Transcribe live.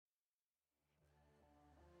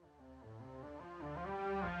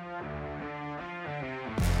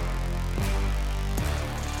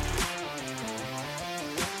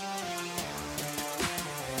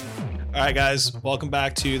All right, guys, welcome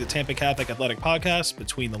back to the Tampa Catholic Athletic Podcast,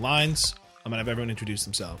 Between the Lines. I'm going to have everyone introduce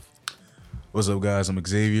themselves. What's up, guys? I'm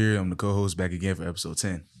Xavier. I'm the co-host back again for episode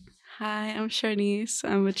 10. Hi, I'm Sharnice.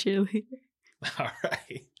 I'm a cheerleader. All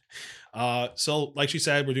right. So like she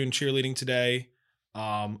said, we're doing cheerleading today.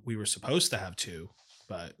 We were supposed to have two,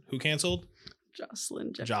 but who canceled?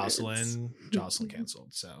 Jocelyn. Jocelyn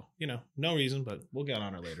canceled. So, no reason, but we'll get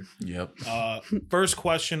on her later. Yep. First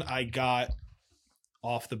question I got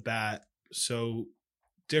off the bat. So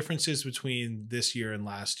differences between this year and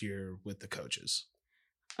last year with the coaches.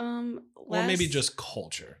 Or maybe just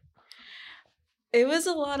culture. It was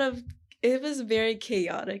very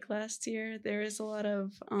chaotic last year. There was a lot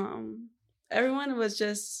of everyone was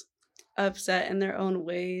just upset in their own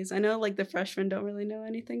ways. I know like the freshmen don't really know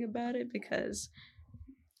anything about it because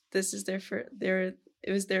this is it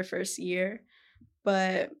was their first year.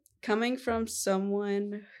 But coming from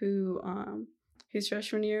someone who whose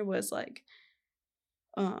freshman year was like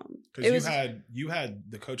because you had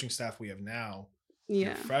the coaching staff we have now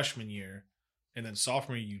your freshman year, and then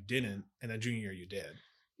sophomore year you didn't, and then junior year you did.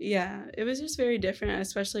 Yeah, it was just very different,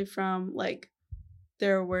 especially from like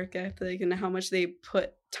their work ethic and how much they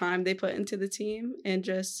put into the team, and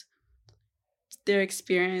just their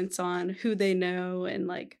experience on who they know and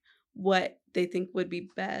like what they think would be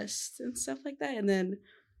best and stuff like that. And then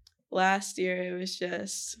last year it was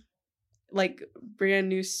just like brand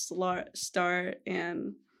new start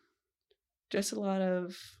and just a lot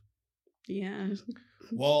of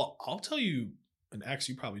Well, I'll tell you, and X,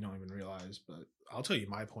 you probably don't even realize, but I'll tell you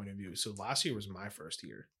my point of view. So last year was my first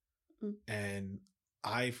year, and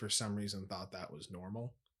I, for some reason, thought that was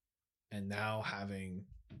normal. And now having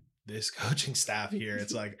this coaching staff here,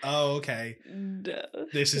 it's like, oh, okay,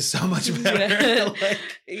 this is so much better.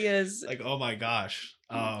 Yes. Like, oh my gosh.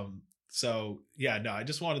 So yeah, no, I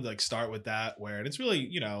just wanted to like start with that, where, and it's really,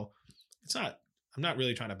 it's not, I'm not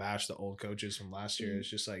really trying to bash the old coaches from last year. It's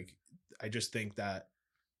just like, I just think that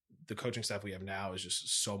the coaching staff we have now is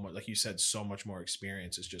just so much, like you said, so much more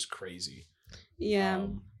experience. It's just crazy. Yeah.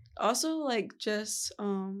 Also, like, just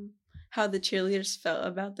how the cheerleaders felt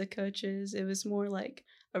about the coaches. It was more like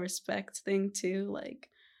a respect thing too. Like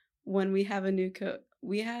when we have a new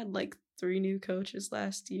we had like 3 new coaches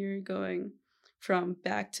last year going from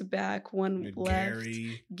back to back. One left.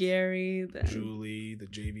 Gary, then Julie, the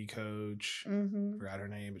JV coach. Forgot her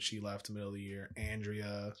name, but she left in the middle of the year.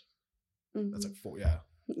 Andrea. That's like 4. Yeah.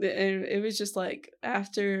 And it was just like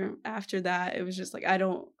after that, it was just like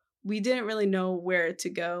we didn't really know where to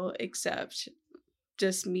go except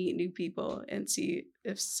just meet new people and see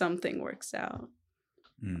if something works out.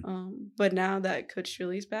 But now that Coach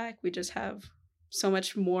Julie's back, we just have so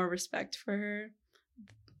much more respect for her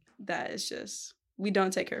that it's just, we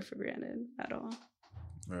don't take her for granted at all.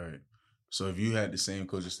 All right. So if you had the same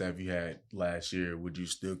coaching staff you had last year, would you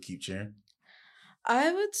still keep cheering?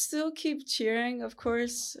 I would still keep cheering, of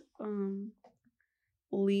course.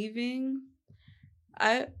 Leaving,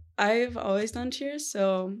 I've always done cheer,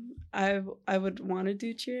 so I would want to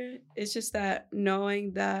do cheer. It's just that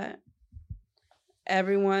knowing that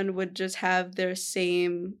everyone would just have their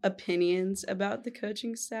same opinions about the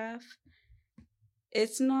coaching staff.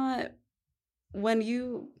 It's not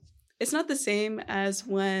the same as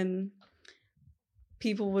when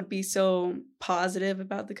people would be so positive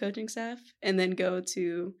about the coaching staff and then go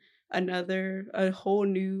to a whole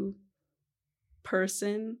new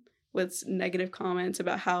person with negative comments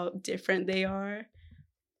about how different they are.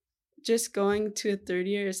 Just going to a third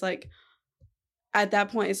year is like, at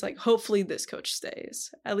that point, it's like, hopefully this coach stays.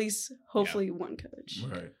 At least, hopefully one coach.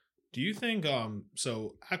 Right. Do you think,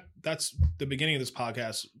 that's the beginning of this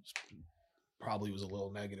podcast probably was a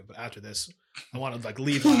little negative, but after this, I want to like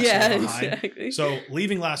leave last year behind. Exactly. So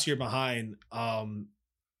leaving last year behind,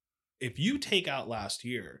 if you take out last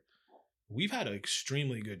year, we've had an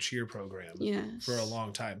extremely good cheer program for a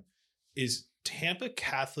long time. Is Tampa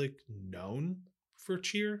Catholic known for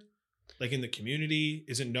cheer? Like in the community,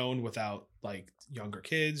 is it known without like younger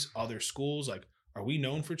kids, other schools? Like, are we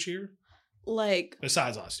known for cheer? Like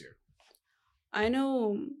besides last year, I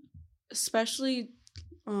know, especially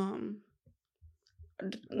when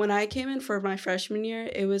I came in for my freshman year,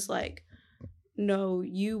 it was like, no,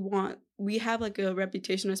 we have like a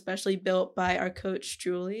reputation, especially built by our coach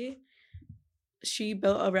Julie. She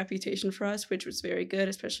built a reputation for us, which was very good,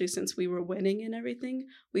 especially since we were winning and everything.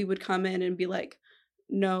 We would come in and be like,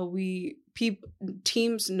 no,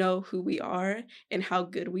 teams know who we are and how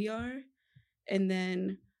good we are. And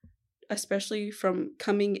then especially from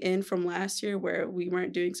coming in from last year where we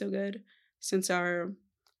weren't doing so good, since our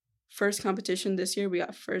first competition this year, we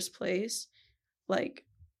got first place. Like,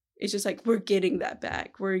 it's just like we're getting that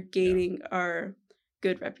back. We're gaining our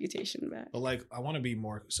good reputation back. But like, I want to be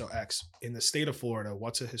more so. X in the state of Florida,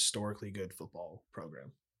 what's a historically good football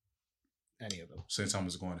program? Any of them? St.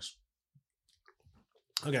 Thomas Aquinas.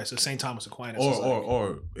 Okay, so St. Thomas Aquinas,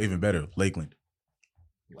 or even better, Lakeland.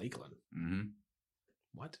 Lakeland. Mm-hmm.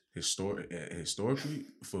 What? Historically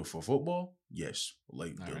for football, yes,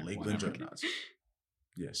 Lakeland Dreadnoughts.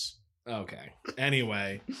 Yes. Okay.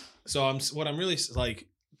 Anyway, so I'm really like,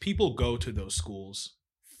 people go to those schools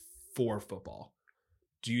for football.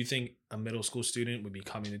 Do you think a middle school student would be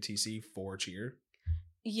coming to TC for cheer?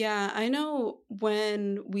 Yeah, I know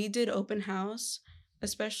when we did open house,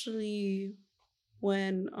 especially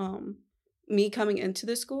when me coming into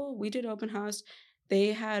the school, we did open house.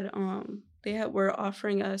 They were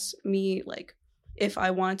offering us me like if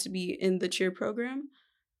I want to be in the cheer program.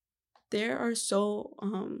 There are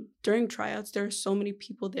during tryouts there are so many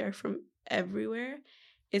people there from everywhere.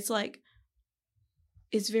 It's like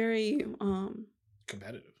it's very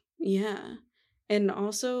competitive. Yeah. And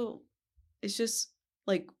also it's just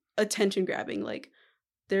like attention grabbing. Like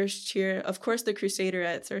there's cheer, of course the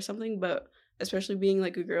Crusaderettes or something, but especially being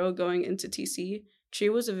like a girl going into TC,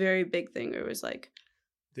 cheer was a very big thing. It was like,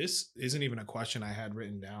 this isn't even a question I had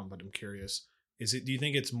written down, but I'm curious. Do you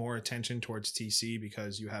think it's more attention towards TC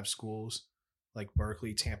because you have schools like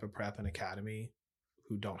Berkeley, Tampa Prep, and Academy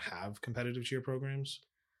who don't have competitive cheer programs?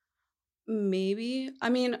 Maybe. I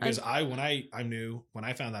mean, because when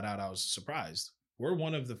I found that out, I was surprised. We're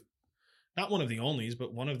one of the, not one of the onlys,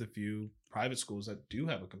 but one of the few private schools that do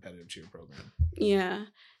have a competitive cheer program. Yeah.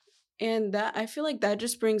 And that, I feel like that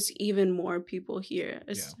just brings even more people here.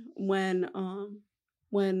 When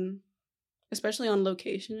especially on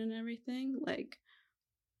location and everything, like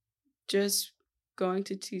just going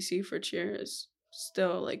to TC for cheer is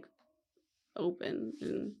still like open,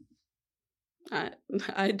 and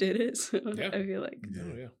I did it, so yeah. I feel like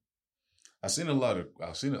I've seen a lot of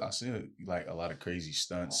crazy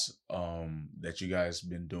stunts that you guys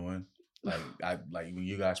been doing. Like when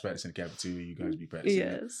you guys practice in the cafeteria, you guys be practicing.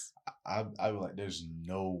 Yes. I was like, there's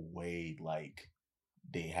no way like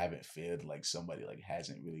they haven't failed, like somebody like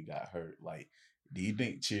hasn't really got hurt. Like, do you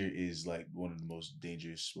think cheer is like one of the most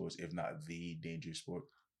dangerous sports, if not the dangerous sport?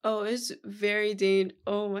 Oh, it's very dangerous.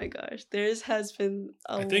 Oh my gosh. Has been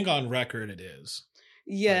I think on record it is.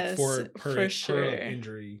 Yes, like for sure. Per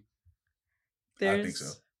injury. I think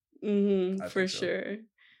so. Mm-hmm, for sure.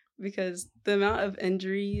 Because the amount of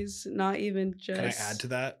injuries, not even just... Can I add to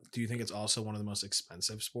that? Do you think it's also one of the most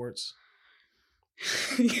expensive sports?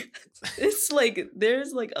 It's like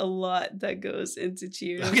there's like a lot that goes into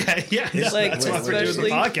cheer. Okay, yeah, like that's why we're doing the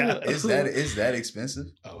podcast. Is that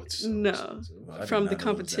expensive? Oh, it's so no. expensive. Well, from the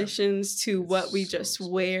competitions to what we just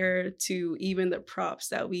wear to even the props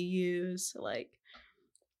that we use, like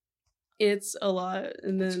it's a lot.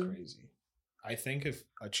 And then it's crazy. I think if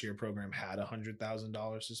a cheer program had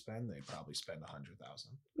 $100,000 to spend, they'd probably spend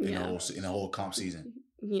 $100,000 in a whole comp season.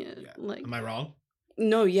 Yeah, like, am I wrong?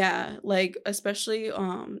 No, yeah, like especially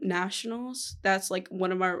nationals. That's like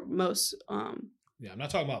one of our most Yeah, I'm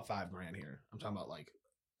not talking about $5,000 here. I'm talking about like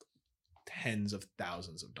tens of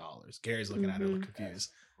thousands of dollars. Gary's looking at it like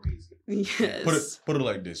confused. Yes. Put it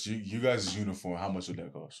like this: you guys' uniform. How much would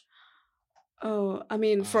that cost? Oh, I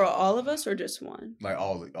mean, for all of us or just one? Like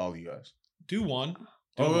all of you guys. Do one.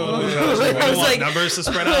 I was like, numbers to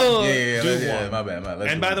spread out. Yeah, my bad.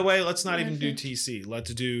 And by the way, let's not even do TC.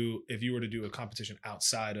 Let's do, if you were to do a competition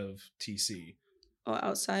outside of TC. Oh,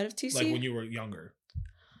 outside of TC? Like when you were younger.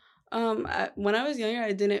 When I was younger,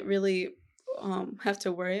 I didn't really have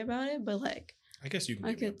to worry about it, but like, I guess you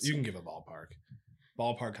can give a ballpark.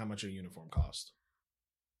 Ballpark, how much a uniform cost?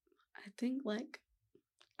 I think like,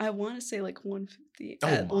 I want to say like $150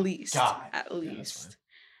 at least. God. At least.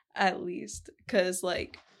 At least, because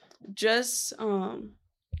like just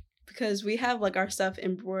because we have like our stuff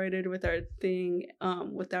embroidered with our thing,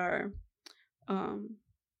 with our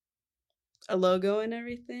a logo and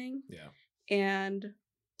everything. Yeah. And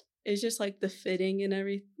it's just like the fitting and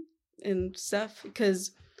everything and stuff,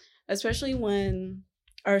 because especially when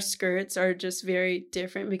our skirts are just very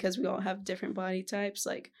different because we all have different body types,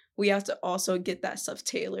 like we have to also get that stuff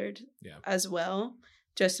tailored as well,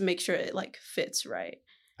 just to make sure it like fits right.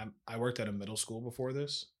 I worked at a middle school before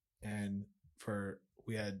this, and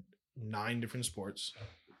we had 9 different sports.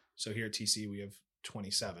 So here at TC we have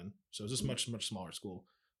 27. So it's just much smaller school.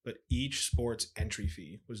 But each sport's entry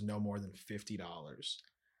fee was no more than $50,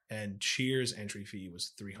 and cheer's entry fee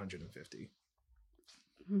was $350.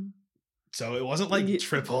 Mm-hmm. So it wasn't like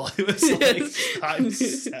triple. It was like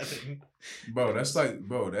 5-7. Bro,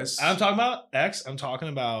 that's. I'm talking about X. I'm talking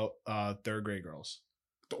about 3rd grade girls.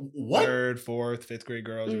 What? 3rd, 4th, 5th grade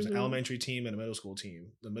girls. There was an elementary team and a middle school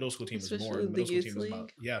team. The middle school team was more. The middle school team was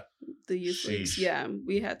about the youth leagues. Yeah,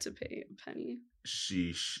 we had to pay a penny.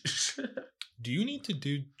 Sheesh. Do you need to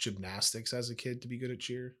do gymnastics as a kid to be good at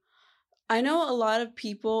cheer? I know a lot of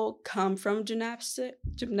people come from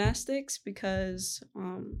gymnastics because,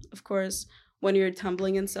 of course, when you're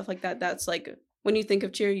tumbling and stuff like that, that's like when you think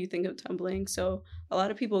of cheer, you think of tumbling. So a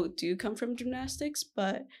lot of people do come from gymnastics,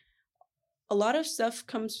 but a lot of stuff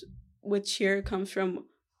comes from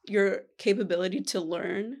your capability to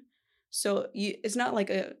learn. So it's not like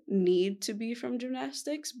a need to be from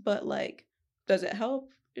gymnastics, but like, does it help?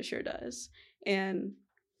 It sure does. And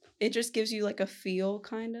it just gives you like a feel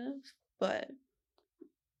kind of. But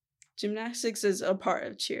gymnastics is a part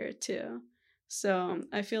of cheer too. So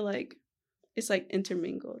I feel like it's like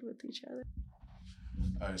intermingled with each other.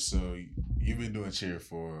 All right, so you've been doing cheer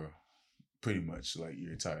for pretty much like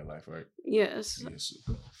your entire life, right? Yes.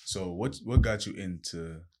 So what got you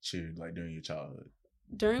into cheer like during your childhood?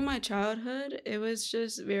 During my childhood, it was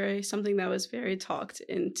just something that was very talked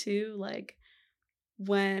into. Like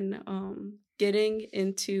when getting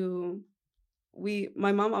into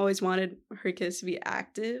my mom always wanted her kids to be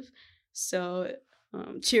active, so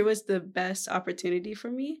cheer was the best opportunity for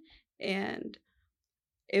me, and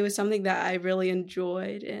it was something that I really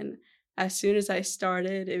enjoyed. And as soon as I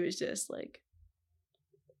started, it was just like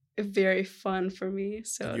very fun for me.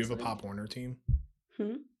 So do you have a Pop Warner team?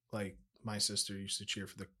 Hmm? Like my sister used to cheer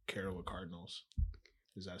for the Carawa Cardinals.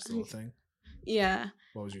 Is that still a thing? Yeah.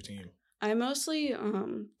 What was your team? I mostly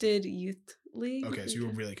did youth league. Okay, so you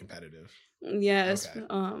were really competitive. Yes,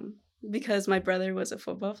 okay. Because my brother was a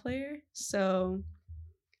football player, so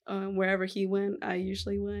wherever he went, I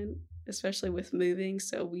usually went, especially with moving.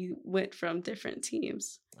 So we went from different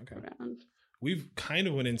teams around. We've kind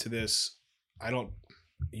of went into this.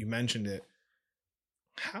 You mentioned it.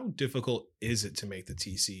 How difficult is it to make the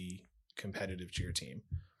TC competitive cheer team?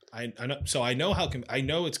 I know. So I know I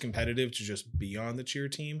know it's competitive to just be on the cheer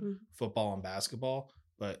team, football and basketball,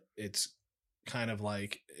 but it's kind of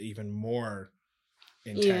like even more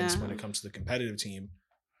intense when it comes to the competitive team.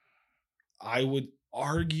 I would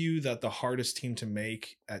argue that the hardest team to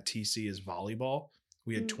make at TC is volleyball.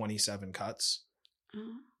 We had 27 cuts.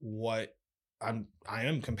 I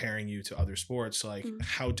am comparing you to other sports. Like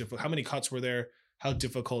how many cuts were there? How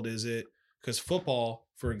difficult is it? Because football,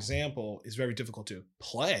 for example, is very difficult to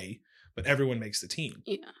play, but everyone makes the team.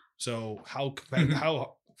 Yeah. So how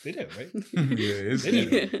they do, right?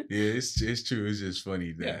 It's true. It's just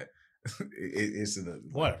funny that it's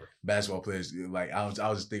whatever. Basketball players, like I was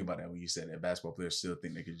just thinking about that when you said that basketball players still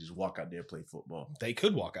think they could just walk out there and play football. They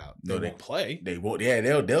could walk out. They won't play. They won't. Yeah,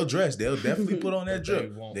 they'll dress. They'll definitely put on that dress.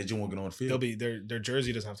 They just won't get on the field. They'll be their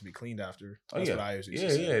jersey doesn't have to be cleaned after. That's what I used to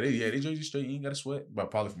say. They jersey straight. You ain't got to sweat, but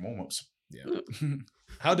probably from warm ups. Yeah.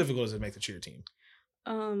 How difficult is it to make the cheer team?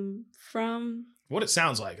 From what it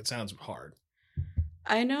sounds like, it sounds hard.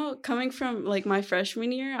 I know coming from like my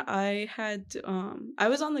freshman year, I had I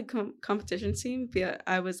was on the competition team, but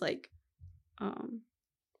I was like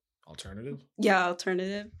alternative. Yeah,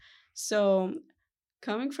 alternative. So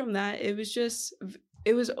coming from that, it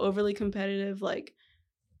was overly competitive. Like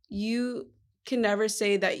you can never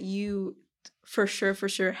say that you for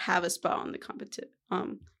sure have a spot on the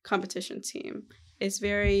competition team. It's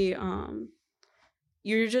very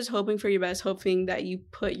you're just hoping for your best, hoping that you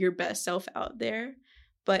put your best self out there.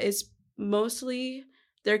 But it's mostly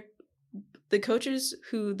the coaches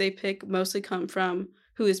who they pick mostly come from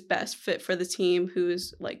who is best fit for the team, who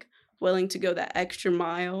is like willing to go that extra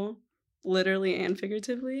mile, literally and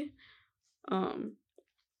figuratively.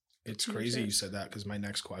 It's crazy you said that because my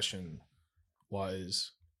next question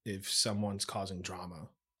was if someone's causing drama,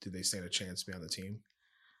 do they stand a chance to be on the team?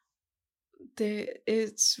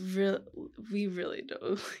 It's real. We really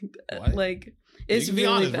don't like that. What? Like it's you can be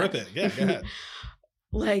really honest, rip it. Yeah, go ahead.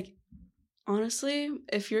 Like honestly,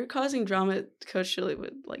 if you're causing drama, Coach Shirley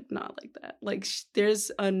would like not like that. Like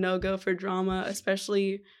there's a no-go for drama,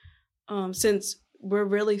 especially since we're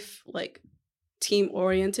really like team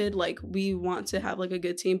oriented. Like we want to have like a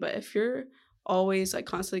good team, but if you're always like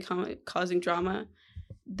constantly causing drama,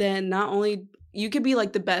 then not only you could be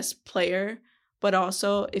like the best player, but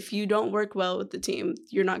also if you don't work well with the team,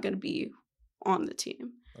 you're not going to be on the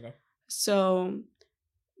team. Okay. So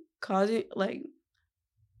causing like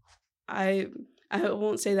I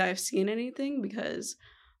won't say that I've seen anything because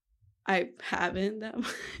I haven't that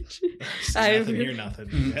much. Nothing hear nothing.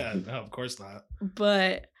 Yeah, no, of course not.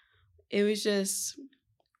 But it was just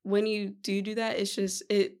when you do that,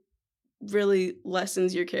 it really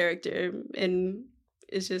lessens your character, and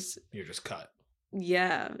it's just you're just cut.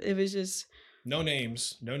 Yeah, it was just no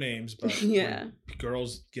names, but yeah, when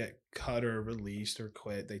girls get cut or released or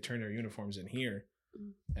quit, they turn their uniforms in here,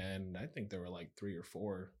 and I think there were like 3 or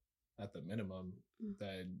 4 at the minimum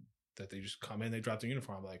that they just come in, they drop their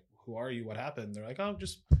uniform. I'm like, who are you? What happened? They're like, oh,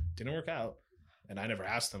 just didn't work out. And I never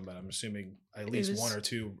asked them, but I'm assuming at least 1 or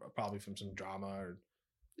 2 probably from some drama or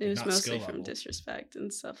it was mostly from disrespect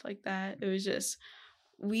and stuff like that. It was just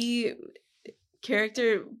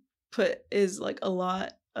character is like a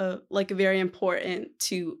lot of like very important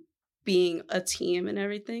to being a team and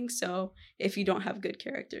everything. So if you don't have good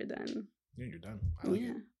character, then you're done. I like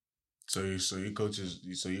it. So your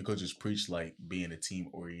coaches preach like being a team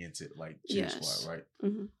oriented like cheer squad, right?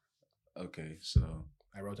 Mm-hmm. Okay, so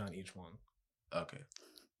I wrote down each one. Okay,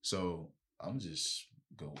 so I'm just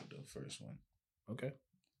go with the first one. Okay.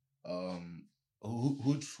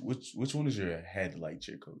 Which one is your head like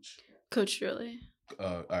cheer coach? Coach Shirley.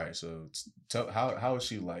 All right. So tell how is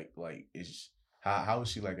she like how is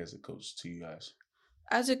she like as a coach to you guys?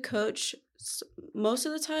 As a coach, most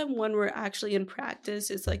of the time when we're actually in practice,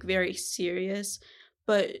 it's like very serious,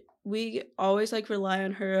 but we always like rely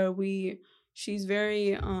on her. She's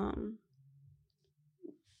very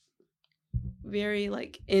very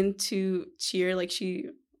like into cheer. Like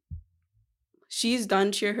she's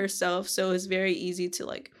done cheer herself, so it's very easy to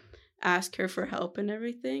like ask her for help and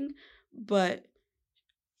everything. But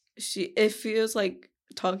it feels like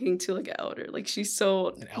talking to like an elder. Like she's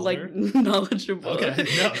so like knowledgeable. Okay,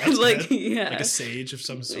 no, that's like good. Yeah, like a sage of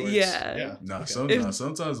some sort. Yeah. No,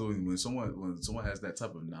 sometimes when someone has that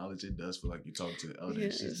type of knowledge, it does feel like you're talking to the elder.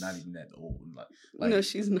 Yes. She's not even that old. Like no,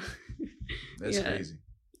 she's not. That's crazy.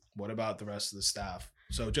 What about the rest of the staff?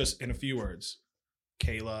 So just in a few words,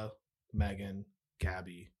 Kayla, Megan,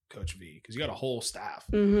 Gabby, Coach V, because you got a whole staff.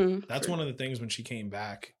 Mm-hmm. That's one of the things when she came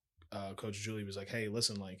back. Coach Julie was like, hey,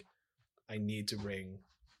 listen, like, I need to bring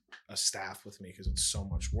a staff with me because it's so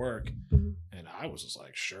much work. Mm-hmm. And I was just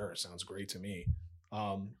like, sure, sounds great to me.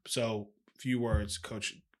 So few words,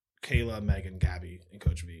 Coach Kayla, Megan, Gabby, and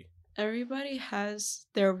Coach V. Everybody has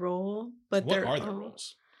their role, but what are their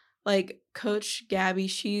roles? Like Coach Gabby,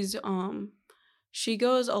 she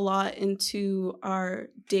goes a lot into our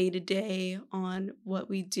day-to-day on what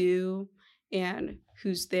we do and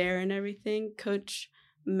who's there and everything. Coach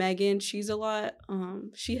Megan, she's a lot,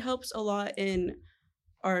 she helps a lot in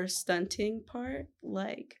our stunting part,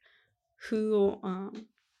 like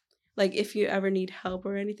like if you ever need help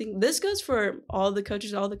or anything. This goes for all the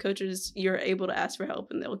coaches, you're able to ask for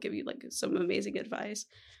help and they'll give you like some amazing advice.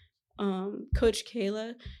 Coach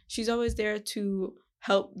Kayla, she's always there to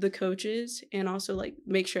help the coaches and also like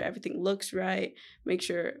make sure everything looks right, make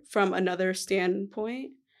sure from another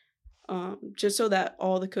standpoint, just so that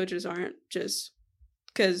all the coaches aren't just,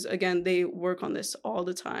 because again they work on this all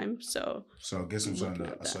the time. So I guess I'm trying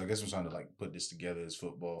to like put this together as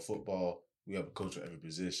football. We have a coach for every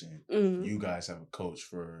position. Mm-hmm. You guys have a coach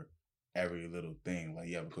for every little thing. Like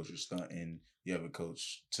you have a coach for stunting. You have a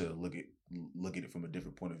coach to look at it from a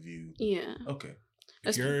different point of view. Yeah. Okay.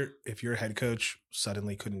 If your head coach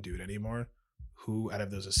suddenly couldn't do it anymore, who out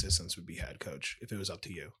of those assistants would be head coach if it was up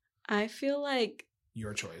to you? I feel like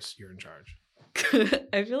your choice. You're in charge.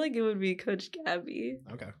 I feel like it would be Coach Gabby.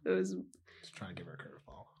 Okay. It was just trying to give her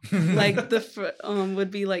a curveball. Like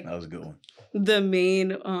would be like that was a good one. The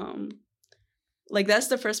main like that's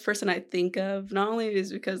the first person I think of. Not only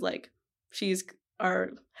is because like she's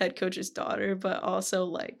our head coach's daughter, but also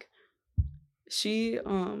like she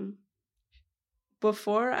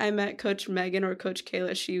before I met Coach Megan or Coach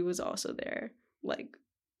Kayla, she was also there like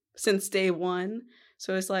since day one.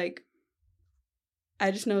 So it's like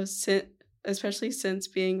I just know especially since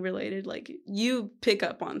being related, like you pick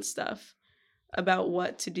up on stuff about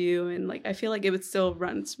what to do and like I feel like it would still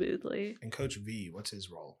run smoothly. And Coach V, what's his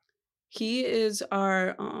role? He is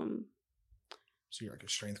our so you're like a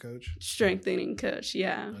strength coach? Strengthening coach,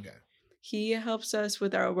 yeah. Okay. He helps us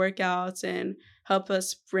with our workouts and help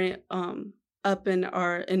us bring up in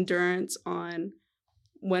our endurance on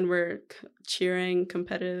when we're cheering,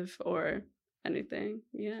 competitive, or anything.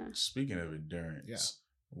 Yeah. Speaking of endurance,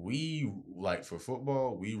 we like for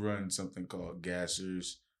football, we run something called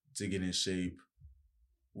gassers to get in shape.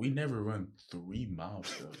 We never run 3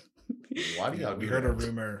 miles though. Why do y'all? We heard a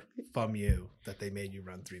rumor from you that they made you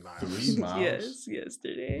run 3 miles. 3 miles? Yes,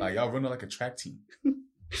 yesterday. Like y'all running like a track team.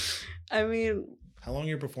 I mean, how long are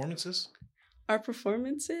your performances? Our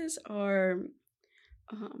performances are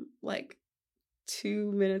like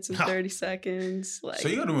 2 minutes and 30 seconds. Like, so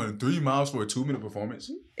you gotta run 3 miles for a 2-minute performance?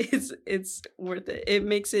 It's worth it. It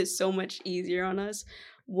makes it so much easier on us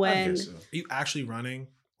when. Are you actually running,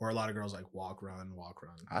 or a lot of girls like walk, run?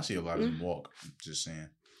 I see a lot of them walk. Just saying.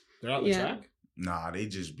 They're on the track? Nah, they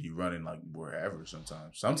just be running like wherever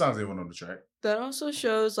sometimes. Sometimes they run on the track. That also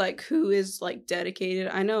shows like who is like dedicated.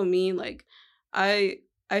 I know me, like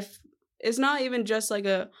it's not even just like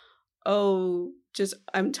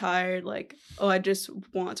I'm tired, like, I just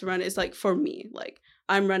want to run. It's like for me, like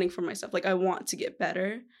I'm running for myself. Like I want to get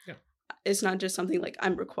better. Yeah. It's not just something like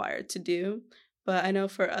I'm required to do. But I know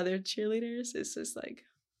for other cheerleaders, it's just like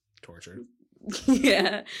torture.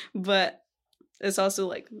 Yeah. But it's also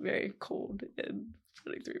like very cold and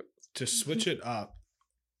running through. To switch it up,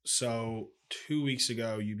 so 2 weeks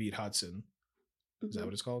ago you beat Hudson. Is that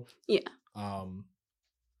what it's called? Yeah.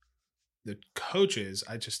 The coaches,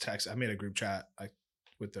 I made a group chat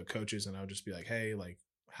with the coaches, and I would just be like, hey, like,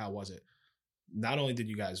 how was it? Not only did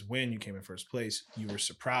you guys win, you came in first place, you were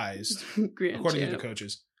surprised. According to the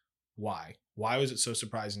coaches. Why? Why was it so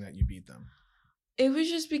surprising that you beat them? It was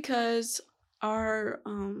just because our,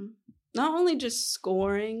 not only just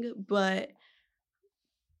scoring, but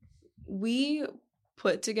we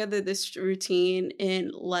put together this routine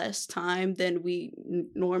in less time than we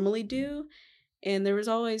normally do. And there was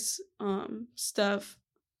always stuff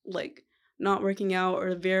like not working out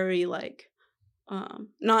or very like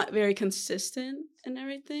not very consistent and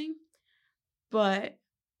everything. But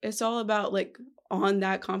it's all about like on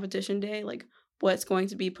that competition day, like what's going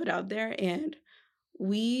to be put out there. And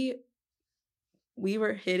we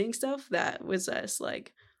were hitting stuff that was us.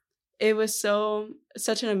 Like it was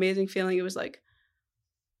such an amazing feeling. It was like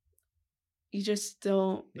you just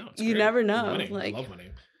don't. No, you great. Never know. Like I love winning.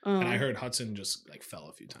 And I heard Hudson just like fell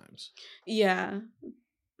a few times. Yeah,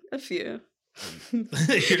 a few.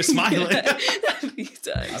 You're smiling. A few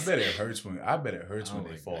times. I bet it hurts when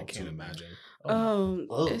they fall. I can't imagine.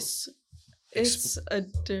 It's a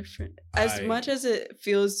different. As much as it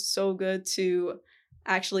feels so good to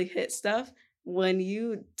actually hit stuff, when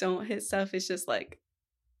you don't hit stuff, it's just like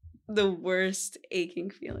the worst aching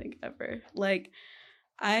feeling ever. Like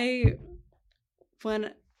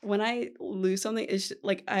when I lose something, it's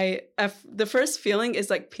like the first feeling is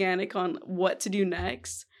like panic on what to do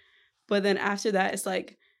next. But then after that, it's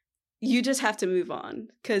like you just have to move on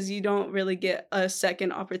because you don't really get a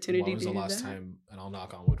second opportunity to do that. When was the last time, and I'll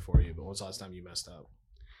knock on wood for you, but when was the last time you messed up?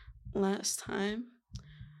 Last time?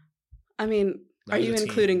 I mean, are you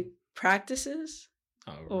including practices?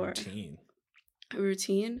 Routine.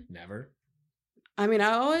 Routine? Never. I mean,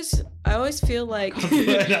 I always feel like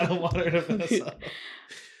I don't want her to mess up.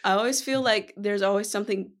 I always feel like there's always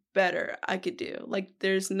something better I could do. Like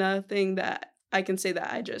there's nothing that I can say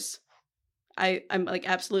that I'm like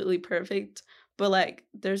absolutely perfect, but like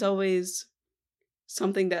there's always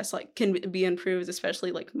something that's like can be improved,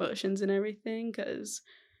 especially like motions and everything. Because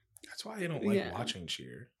that's why I don't like watching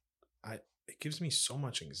cheer. It gives me so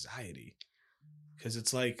much anxiety because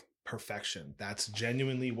it's like perfection. That's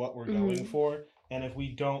genuinely what we're going for, and if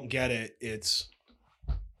we don't get it, it's.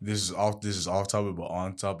 This is off topic, but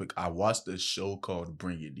on topic. I watched a show called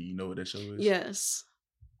Bring It. Do you know what that show is? Yes.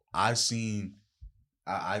 I seen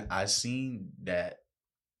that,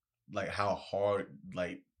 like how hard,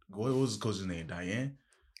 like what was the coach's name? Diane.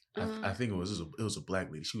 I think it was a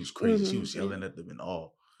black lady. She was crazy. She was yelling at them and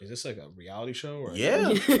all. Is this like a reality show? Or yeah.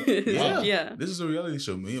 Yeah. This is a reality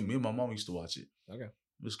show. Me and my mom used to watch it. Okay.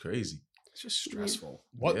 It was crazy. It's just stressful.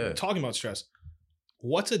 Talking about stress.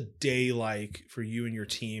 What's a day like for you and your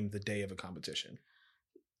team the day of a competition?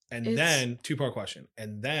 And then, 2-part question.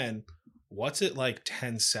 And then, what's it like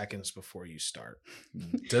 10 seconds before you start?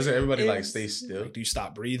 Doesn't everybody like stay still? Like, do you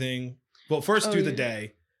stop breathing? Well, first do the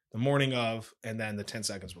day, the morning of, and then the 10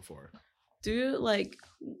 seconds before. Do like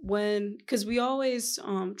because we always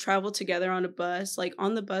travel together on a bus. Like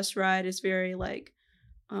on the bus ride, it's very like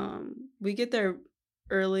we get there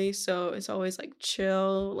early, so it's always like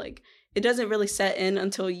chill. Like it doesn't really set in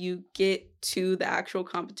until you get to the actual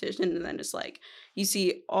competition, and then it's like you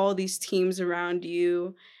see all these teams around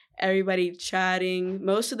you, everybody chatting.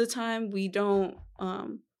 Most of the time we don't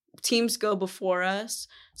teams go before us,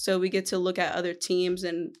 so we get to look at other teams,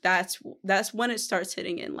 and that's when it starts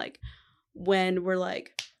hitting in, like when we're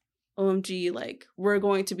like, OMG, like we're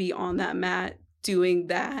going to be on that mat doing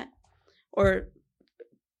that, or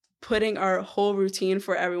putting our whole routine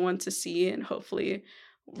for everyone to see, and hopefully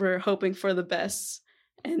we're hoping for the best.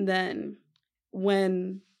 And then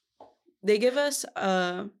when they give us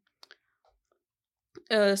a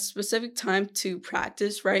specific time to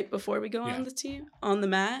practice right before we go on the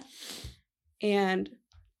mat, and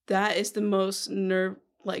that is the most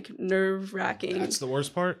nerve-wracking. That's the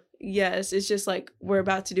worst part? Yes, it's just like we're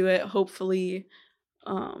about to do it. Hopefully,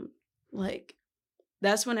 like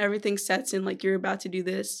that's when everything sets in. Like you're about to do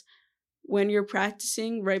this. when you're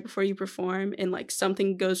practicing right before you perform and like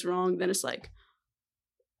something goes wrong, then it's like,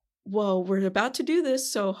 well, we're about to do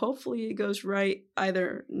this, so hopefully it goes right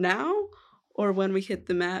either now or when we hit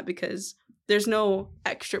the mat, because there's no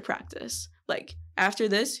extra practice. Like after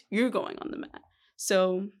this, you're going on the mat.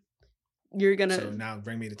 So you're gonna. So now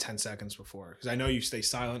bring me to 10 seconds before, because I know you stay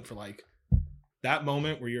silent for like that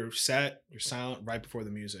moment where you're set, you're silent right before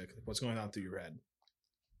the music. What's going on through your head?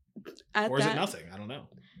 Or is it nothing? I don't know.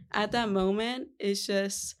 At that moment, it's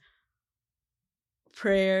just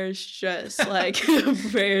prayers, just like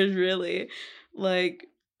prayers, really. Like,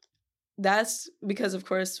 that's because, of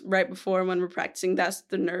course, right before when we're practicing, that's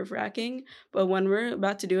the nerve-wracking. But when we're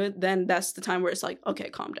about to do it, then that's the time where it's like, okay,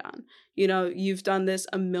 calm down. You know, you've done this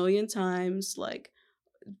a million times, like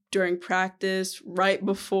during practice, right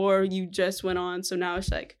before you just went on. So now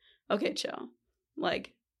it's like, okay, chill.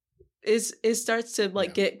 Like, it starts to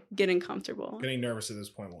like getting comfortable. Getting nervous at this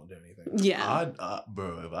point won't do anything. Yeah,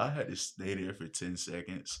 bro. If I had to stay there for 10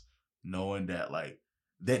 seconds, knowing that like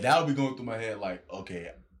that would be going through my head, like, okay,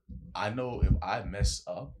 I know if I mess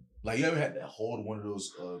up, like you ever had to hold one of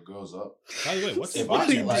those girls up? By the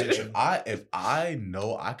way, if I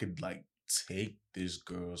know I could like take this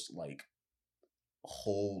girl's like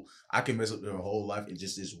I can mess up their whole life in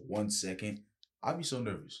just this 1 second, I'd be so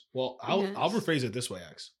nervous. Well, I'll rephrase it this way,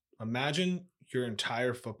 X. Imagine your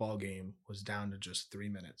entire football game was down to just 3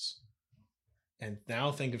 minutes. And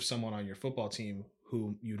now think of someone on your football team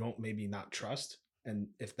who you don't maybe not trust. And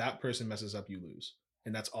if that person messes up, you lose.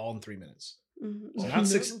 And that's all in 3 minutes. Mm-hmm. So not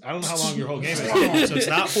 6. I don't know how long your whole game is. So it's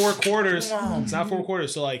not 4 quarters. It's not 4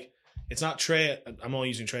 quarters. So like, it's not Trey. I'm only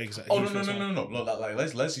using Trey because. Oh no. Like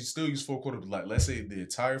let's still use 4 quarters. Like let's say the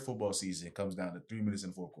entire football season comes down to 3 minutes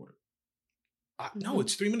and 4 quarters. No,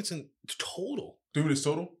 it's 3 minutes in total. 3 minutes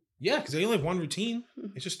total. Yeah, because they only have one routine.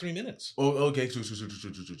 It's just 3 minutes. Oh, okay.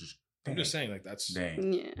 I'm just saying, like that's.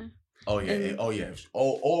 Dang. Yeah. Oh yeah. Oh yeah.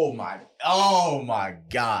 Oh my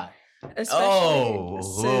God. Especially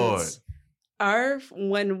since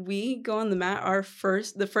when we go on the mat,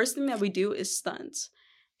 the first thing that we do is stunts,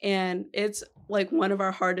 and it's like one of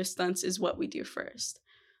our hardest stunts is what we do first.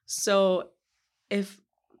 So if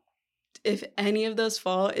any of those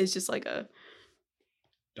fall, it's just like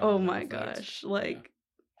oh my gosh, like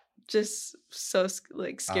just so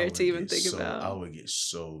like scared to even think about. I would get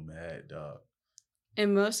so mad, dog.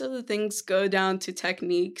 And most of the things go down to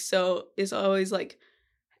technique, so it's always like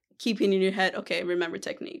keeping in your head, okay, remember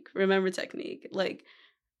technique, like,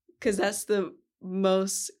 because that's the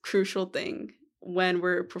most crucial thing when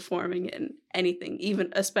we're performing in anything, even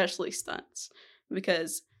especially stunts,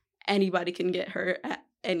 because anybody can get hurt at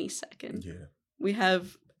any second. Yeah, we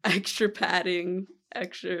have extra padding,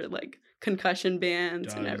 extra like concussion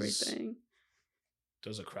bands and everything.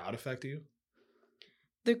 Does a crowd affect you?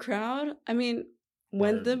 The crowd, I mean,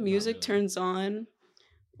 when the music turns on,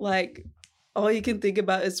 like, all you can think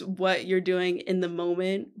about is what you're doing in the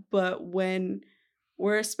moment. But when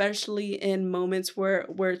we're especially in moments where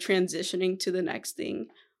we're transitioning to the next thing,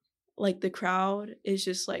 like the crowd is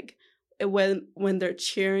just like, when they're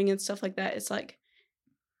cheering and stuff like that, it's like,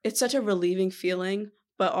 it's such a relieving feeling.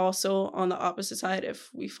 But also on the opposite side, if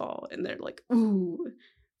we fall and they're like, ooh.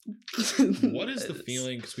 What is the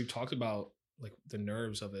feeling? Because we've talked about like the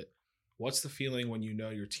nerves of it. What's the feeling when you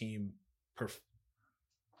know your team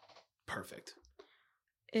perfect?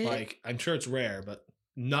 Like, I'm sure it's rare, but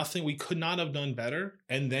nothing, we could not have done better.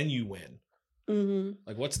 And then you win. Mm-hmm.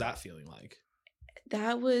 Like, what's that feeling like?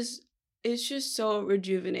 It's just so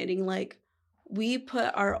rejuvenating. Like, we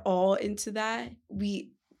put our all into that. It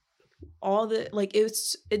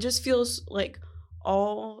just feels like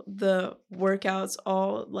all the workouts,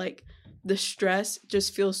 all like the stress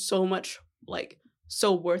just feels so much like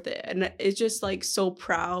so worth it. And it's just like so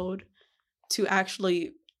proud to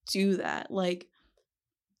actually do that. Like,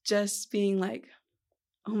 just being like,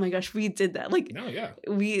 oh my gosh, we did that. Like, no, yeah,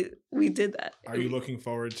 we did that. Are you looking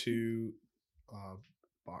forward to how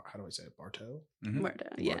do I say it? Bartow? Mm-hmm. Bartow,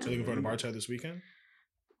 yeah. So looking forward to Bartow this weekend?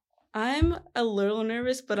 I'm a little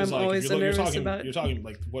nervous, but I'm like, always so nervous about. You're talking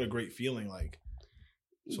like what a great feeling, like.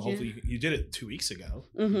 So hopefully you did it 2 weeks ago.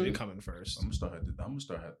 Mm-hmm. You didn't come in first. I'm gonna start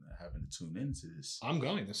having to tune into this. I'm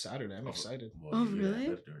going this Saturday. I'm excited. Well,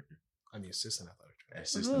 really? I'm the assistant athletic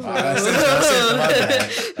director.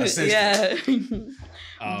 Assistant.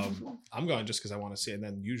 I'm going just because I want to see it. And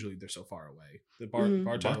then usually they're so far away. The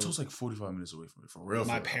Bartow's like 45 minutes away from me, for real.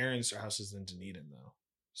 My parents' house is in Dunedin though,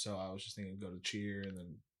 so I was just thinking go to Cheer and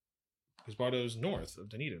then because Bartow's north of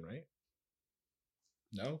Dunedin, right?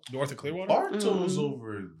 No, north of Clearwater. Bartow's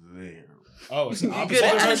over there. Oh, it's the opposite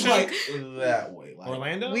direction. Like that way. Like,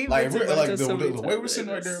 Orlando? We've like been to Bartow so many the way we're times,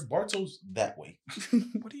 sitting right there, Bartow's that way.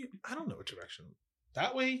 What do you? I don't know what direction.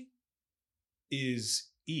 That way is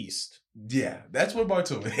east. Yeah, that's what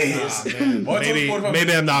Bartow is. Man. Bartow's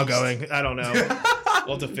Maybe I'm not going. I don't know.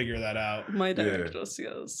 We'll have to figure that out. My directional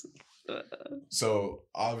skills. So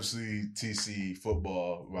obviously TC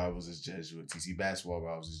football rivals is Jesuit, TC basketball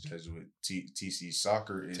rivals is Jesuit, TC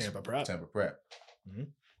soccer is Tampa Prep. Mm-hmm.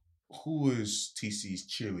 Who is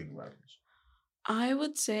TC's cheerleading rivals? I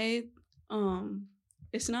would say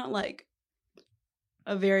it's not like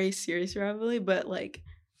a very serious rivalry, but like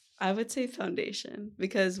I would say Foundation,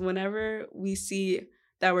 because whenever we see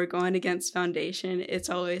that we're going against Foundation, it's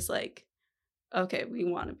always like, okay, we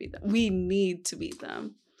want to beat them. We need to beat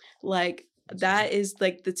them. Like that is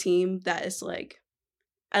like the team that is like,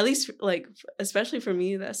 at least like, especially for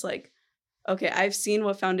me, that's like, okay, I've seen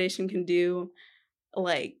what Foundation can do.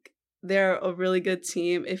 Like they're a really good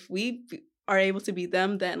team. If we are able to beat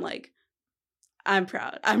them, then like I'm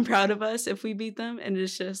proud. I'm proud of us if we beat them. And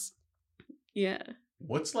it's just, yeah.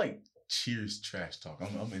 What's like Cheers trash talk?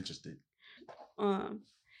 I'm interested.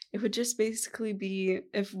 It would just basically be,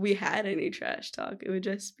 if we had any trash talk, it would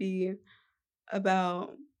just be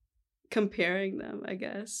about comparing them, I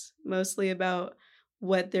guess. Mostly about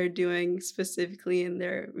what they're doing specifically in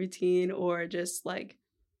their routine, or just like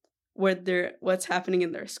what's happening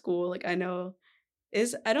in their school. Like I don't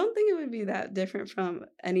think it would be that different from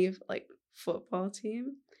any like football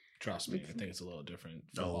team. Trust me, I think it's a little different.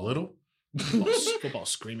 A little? Football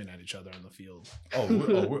screaming at each other on the field. Oh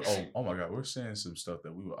my God, we're saying some stuff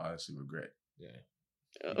that we will honestly regret. Yeah,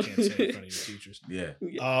 you can't say it in front of your teachers. Yeah.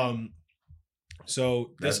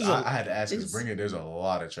 So I had to ask because there's a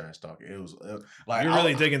lot of trash talking. It was like you're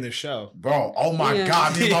really digging this show, bro. Oh my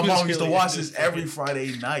God, me and my mom used to watch this every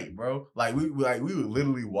Friday night, bro. Like we would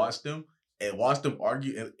literally watch them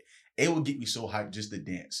argue, and it would get me so hyped just to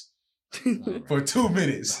dance for 2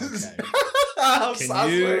 minutes.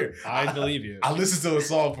 Okay. I believe you. I listened to a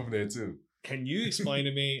song from there too. Can you explain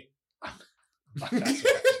to me?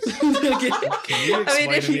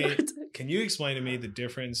 Can you explain to me the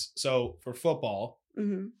difference? So for football,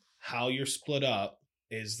 mm-hmm. how you're split up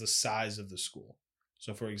is the size of the school.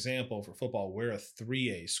 So for example, for football, we're a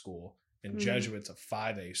 3A school and Jesuit's a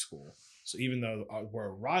 5A school. So even though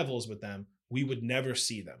we're rivals with them, we would never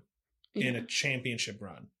see them in a championship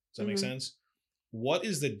run. Does that make sense? What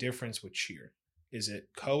is the difference with cheer? Is it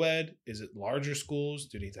co-ed? Is it larger schools?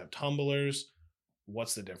 Do they have tumblers?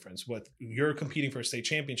 What's the difference? What you're competing for a state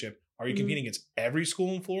championship? Are you competing against every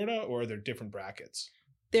school in Florida, or are there different brackets?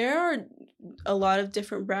 There are a lot of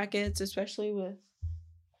different brackets, especially with.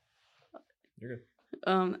 You're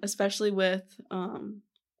good. Especially with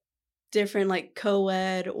different like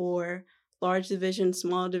co-ed or large division,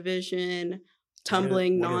 small division,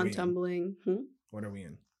 tumbling, non-tumbling. What are we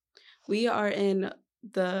in? We are in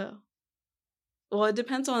it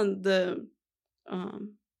depends on the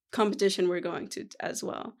competition we're going to as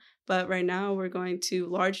well. But right now we're going to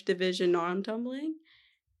large division non-tumbling.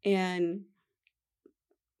 And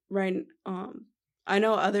I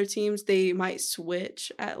know other teams, they might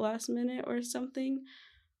switch at last minute or something.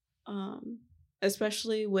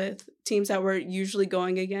 Especially with teams that we're usually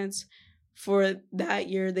going against. For that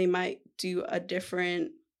year, they might do a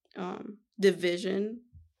different division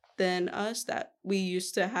than us that we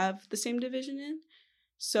used to have the same division in.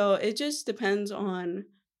 So it just depends on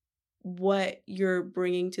what you're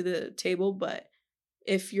bringing to the table. But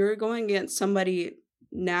if you're going against somebody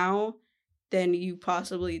now, then you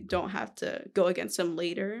possibly don't have to go against them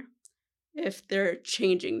later if they're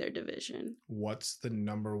changing their division. What's the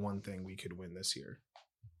number one thing we could win this year?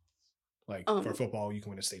 Like for football, you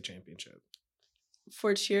can win a state championship.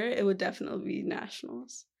 For cheer, it would definitely be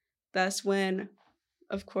nationals. That's when,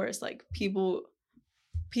 of course, like people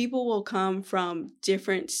will come from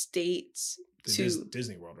different states to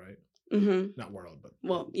Disney World, right? Mm-hmm. Not World,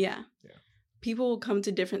 but yeah. People will come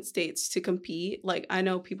to different states to compete. Like I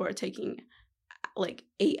know people are taking like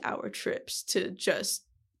 8-hour trips to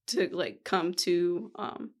like come to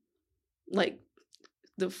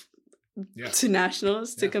to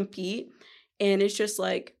nationals to compete, and it's just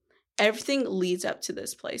like everything leads up to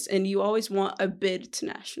this place, and you always want a bid to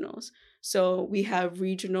nationals. So we have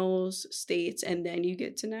regionals, states, and then you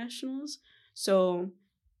get to nationals. So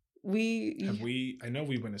I know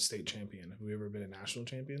we win a state champion. Have we ever been a national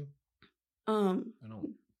champion? I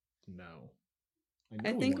don't know.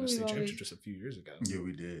 I think we won a state championship just a few years ago. Yeah,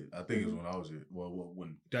 we did. I think it was when I was here.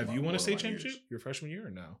 When have you won a state championship your freshman year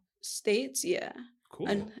or no? States, yeah. Cool.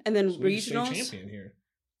 And then so regionals. State champion here.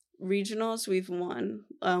 Regionals, we've won.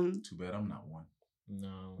 Too bad I'm not one.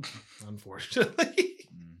 No, unfortunately.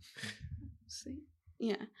 See,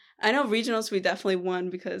 yeah, I know regionals we definitely won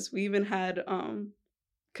because we even had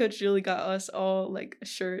Coach Julie got us all like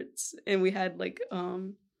shirts, and we had like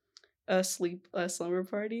a slumber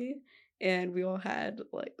party, and we all had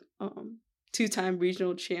like 2-time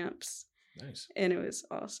regional champs. Nice. And it was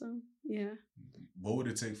awesome. Yeah. What would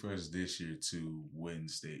it take for us this year to win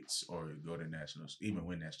states or go to nationals, even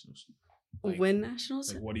win nationals? Like, win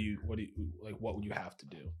nationals? Like what do you like? What would you have to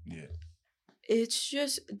do? Yeah. It's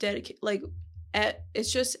just dedicated. Like,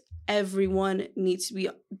 it's just everyone needs to be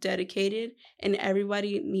dedicated, and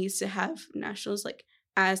everybody needs to have nationals like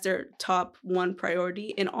as their top one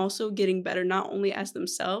priority, and also getting better not only as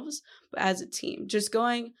themselves but as a team. Just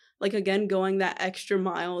going that extra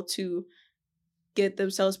mile to get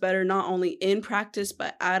themselves better, not only in practice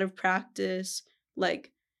but out of practice.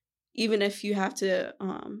 Like, even if you have to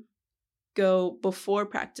go before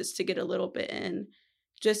practice to get a little bit in,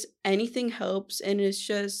 just anything helps. And it's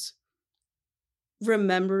just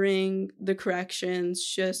remembering the corrections,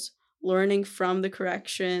 just learning from the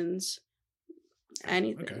corrections,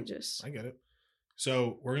 anything. Okay. Just I get it.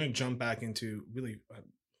 So we're gonna jump back into really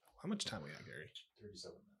how much time we got, Gary?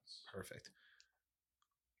 37 minutes. Perfect.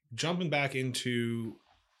 Jumping back into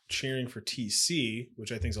cheering for TC,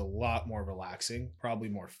 which I think is a lot more relaxing, probably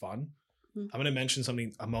more fun. Mm-hmm. I'm going to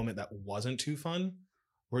mention a moment that wasn't too fun.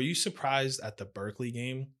 Were you surprised at the Berkeley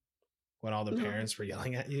game when all the parents were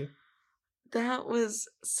yelling at you? That was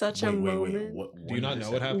such a moment. Do you not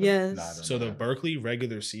know what happened? Yes. Nah, so the Berkeley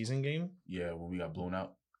regular season game. Yeah, when we got blown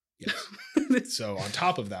out. Yes. So on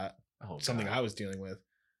top of that, something I was dealing with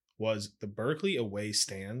was the Berkeley away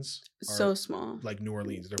stands are so small, like New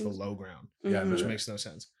Orleans. They're below ground, which makes no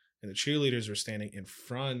sense. And the cheerleaders were standing in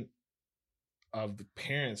front of the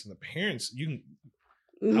parents, and the parents,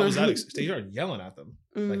 how was that? They started yelling at them,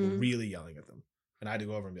 like really yelling at them, and I had to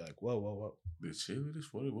go over and be like, "Whoa, whoa, whoa!" The cheerleaders,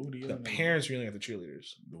 what were they? The parents were yelling at the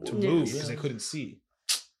cheerleaders to move because they couldn't see.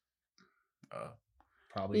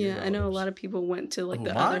 Probably. Yeah, I know a lot of people went to like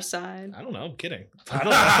the other side. I don't know. I'm kidding. I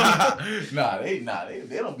don't know.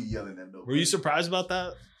 They don't be yelling at nobody. Were you surprised about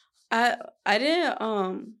that? I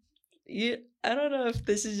didn't. I don't know if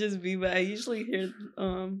this is just me, but I usually hear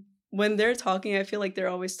when they're talking, I feel like they're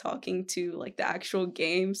always talking to like the actual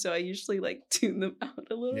game, so I usually like tune them out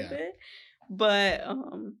a little bit. But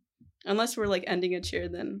unless we're like ending a cheer,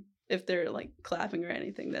 then if they're like clapping or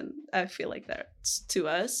anything, then I feel like that's to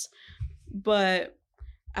us. But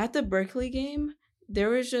at the Berkeley game,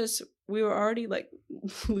 we were already like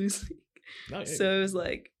losing. So it was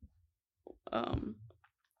like,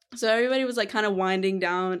 so everybody was like kind of winding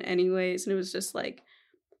down anyways. And it was just like,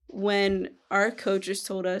 when our coaches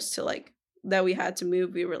told us to like, that we had to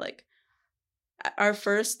move, we were like, our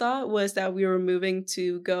first thought was that we were moving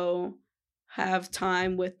to go have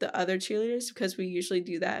time with the other cheerleaders because we usually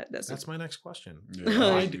do that. That's my next question.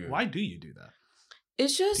 Yeah, why do you do that?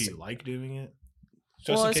 It's just. Do you like doing it?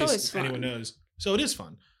 Just in case anyone knows. So it is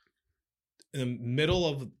fun. In the middle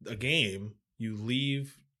of a game, you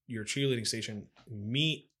leave your cheerleading station,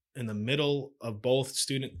 meet in the middle of both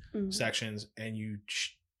student sections, and you.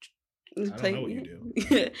 I don't know what you do.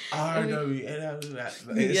 I know.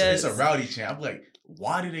 It's a rowdy chant. I'm like,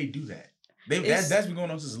 why do they do that? That's been going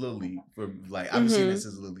on since Little League. I've been seeing this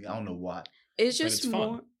since Little League. I don't know why. It's just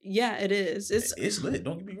more. Fun. Yeah, it is. It's lit.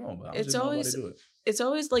 Don't get me wrong, but it's always. It's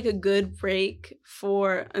always like a good break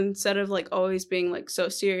for, instead of like always being like so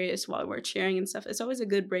serious while we're cheering and stuff. It's always a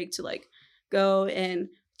good break to like go and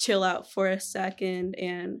chill out for a second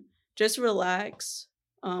and just relax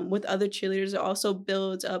with other cheerleaders. It also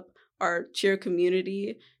builds up our cheer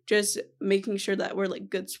community, just making sure that we're like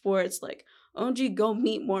good sports. Like, OMG, go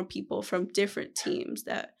meet more people from different teams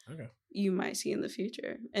that you might see in the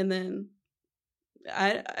future. And then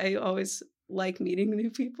I always like meeting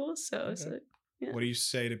new people. So it's like, yeah. What do you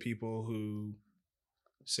say to people who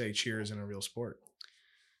say cheer isn't a real sport?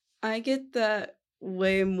 I get that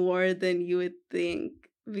way more than you would think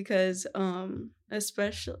because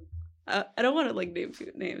especially I don't want to like name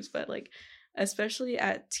names, but like especially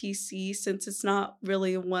at TC, since it's not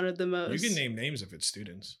really one of the most. You can name names if it's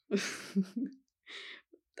students.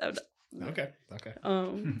 Okay. I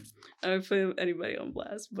don't put anybody on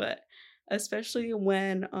blast, but especially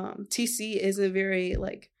when TC isn't very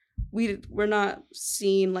like. We're not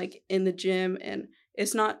seen like in the gym, and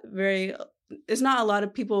it's not a lot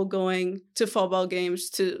of people going to fall ball games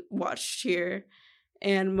to watch cheer,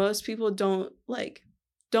 and most people don't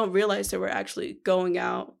realize that we're actually going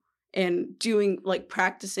out and doing like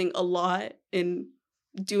practicing a lot and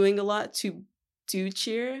doing a lot to do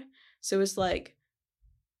cheer. So it's like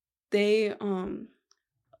they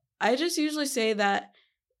I just usually say that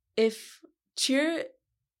if cheer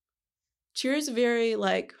is very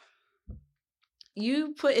like,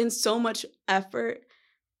 you put in so much effort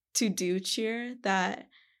to do cheer that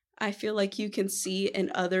I feel like you can see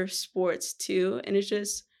in other sports too. And it's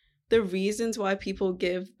just the reasons why people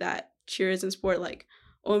give that cheer is in sport, like,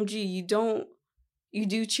 OMG, you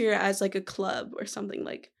do cheer as like a club or something.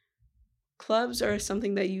 Like, clubs are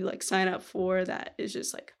something that you like sign up for that is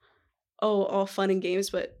just like, oh, all fun and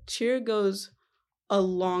games, but cheer goes a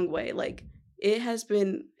long way. Like, it has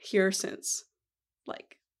been here since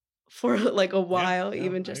like for like a while,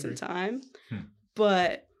 even just in time.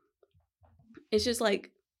 But it's just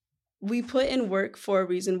like, we put in work for a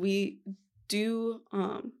reason. We do,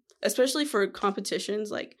 especially for competitions,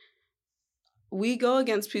 like, we go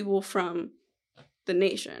against people from the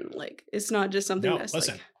nation. Like, it's not just something that's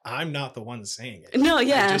listen, like, I'm not the one saying it. No,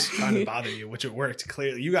 yeah. I'm just trying to bother you, which it worked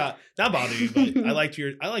clearly. You got not bother you, but I liked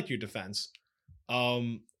your defense. Yeah, I'll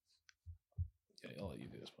let you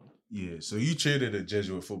do this one. Yeah, so you cheered at a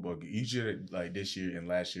Jesuit football game. You cheered at, like, this year and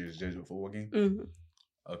last year's Jesuit football game?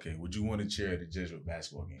 Mm-hmm. Okay, would you want to cheer at a Jesuit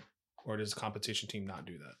basketball game? Or does the competition team not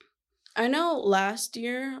do that? I know last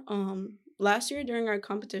year during our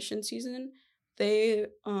competition season, they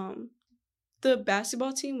the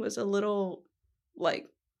basketball team was a little like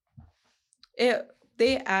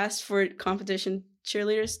they asked for competition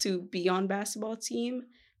cheerleaders to be on basketball team.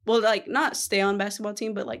 Well, like, not stay on basketball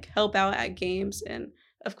team, but like help out at games. And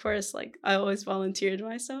of course, like, I always volunteered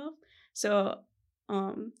myself. So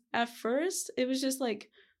at first it was just like,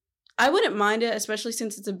 I wouldn't mind it, especially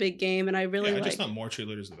since it's a big game and I really I just thought more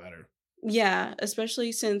cheerleaders the better. Yeah,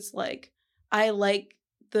 especially since like I like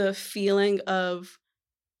the feeling of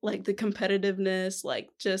like the competitiveness, like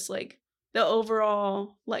just like the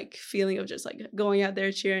overall like feeling of just like going out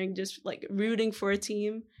there cheering, just like rooting for a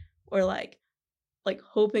team or like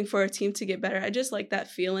hoping for a team to get better. I just like that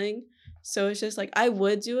feeling. So it's just like, I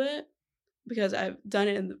would do it because I've done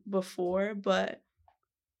it before, but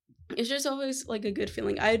it's just always like a good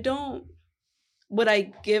feeling. Would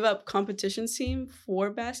I give up competition team for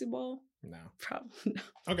basketball? No. Probably not.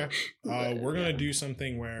 Okay. We're going to do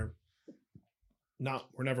something where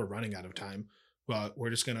we're never running out of time, but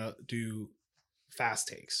we're just going to do fast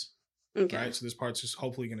takes. Okay. Right? So this part's just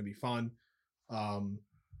hopefully going to be fun.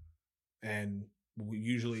 And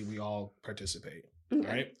we all participate. Okay.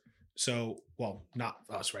 Right? So, well, not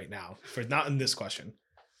us right now. Not in this question.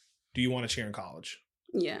 Do you want to cheer in college?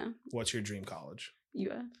 Yeah. What's your dream college?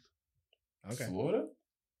 UF. Okay. Florida?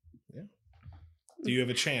 Yeah. Do you have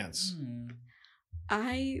a chance?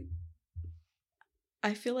 I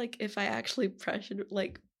feel like if I actually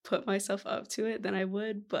put myself up to it, then I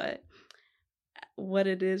would, but what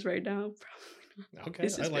it is right now, probably not. Okay,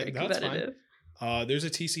 I like that. That's fine. There's a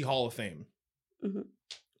TC Hall of Fame. Mm-hmm.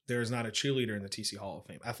 There's not a cheerleader in the TC Hall of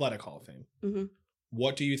Fame, Athletic Hall of Fame. Mm-hmm.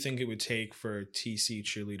 What do you think it would take for a TC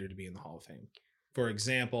cheerleader to be in the Hall of Fame? For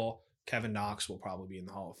example, Kevin Knox will probably be in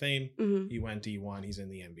the Hall of Fame. Mm-hmm. He went D1. He's in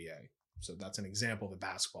the NBA. So that's an example of a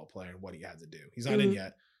basketball player and what he had to do. He's not in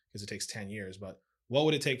yet because it takes 10 years, but what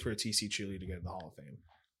would it take for a TC cheerleader to get in the Hall of Fame?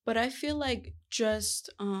 But I feel like just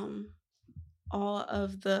all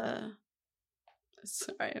of the...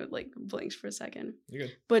 Sorry, I like blinked for a second. You're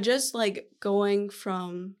good. But just like going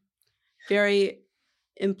from very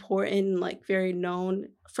important, like very known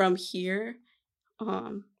from here,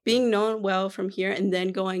 being known well from here, and then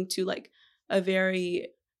going to like a very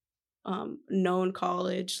known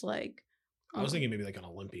college, like I was thinking maybe like an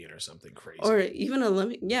Olympian or something crazy, or even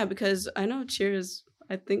Olympic. Yeah, because I know cheers.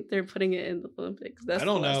 I think they're putting it in the Olympics. I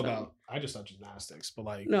don't know about. I just thought gymnastics, but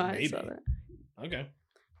like no, maybe. I saw that. Okay.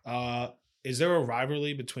 Is there a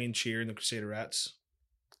rivalry between cheer and the Crusaderettes?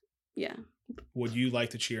 Yeah. Would you like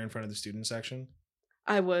to cheer in front of the student section?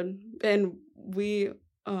 I would, and we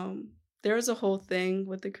there was a whole thing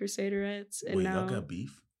with the Crusaderettes, and now y'all got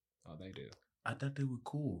beef? Oh, they do. I thought they were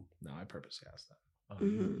cool. No, I purposely asked that. Oh,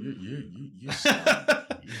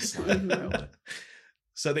 you're slime, bro.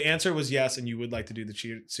 So the answer was yes, and you would like to do the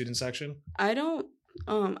student section? I don't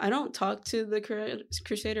talk to the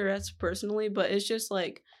Crusaderettes personally, but it's just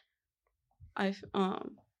like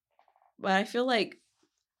but I feel like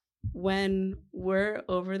when we're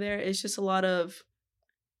over there, it's just a lot of,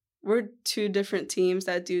 we're two different teams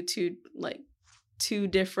that do two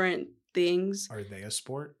different things. Are they a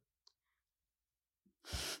sport?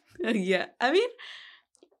 Yeah, I mean,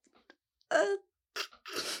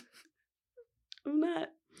 I'm not.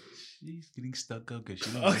 She's getting stuck up because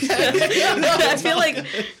she. Okay. No, I feel like,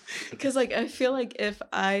 because like I feel like if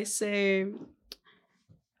I say,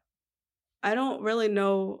 I don't really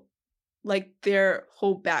know like their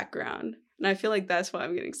whole background. And I feel like that's why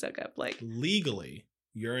I'm getting stuck up. Like legally,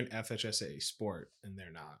 you're an FHSA sport and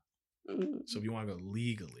they're not. So if you want to go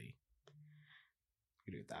legally,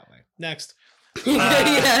 you do it that way. Next.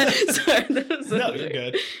 Yeah. Sorry, no, you're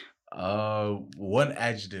good. One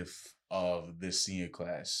adjective of this senior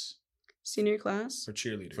class. Senior class? For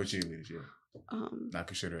cheerleaders, yeah. Not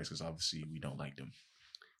consider us because obviously we don't like them.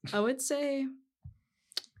 I would say,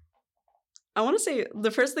 I want to say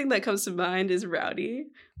the first thing that comes to mind is rowdy,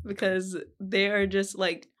 because they are just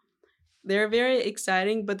like, they're very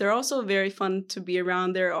exciting, but they're also very fun to be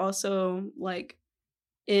around. They're also like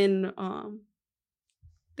in,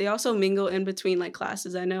 they also mingle in between like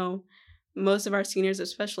classes. I know most of our seniors,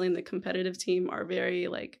 especially in the competitive team, are very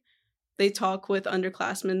like, they talk with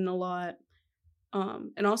underclassmen a lot.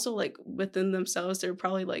 And also like within themselves, they're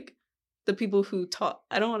probably like the people who talk.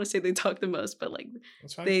 I don't want to say they talk the most, but like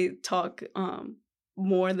they talk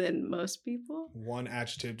more than most people. One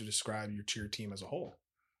adjective to describe your cheer team as a whole.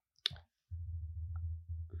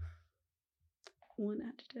 One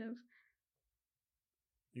adjective.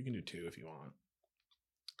 You can do two if you want.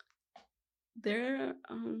 They're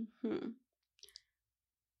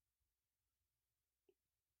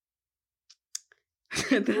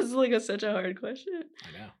That's like such a hard question.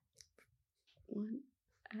 I know. One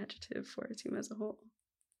adjective for a team as a whole.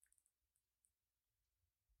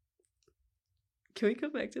 Can we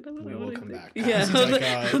come back to that? We will come back. Yeah,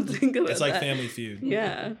 I'll think about it's like that. Family Feud.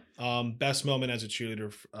 Yeah. Best moment as a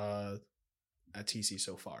cheerleader at TC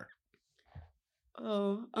so far.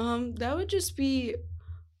 Oh, that would just be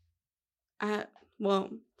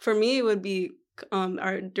for me it would be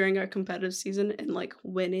during our competitive season and like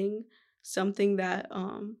winning something that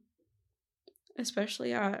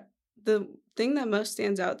especially the thing that most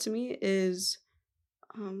stands out to me is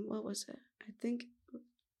what was it?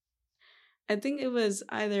 I think it was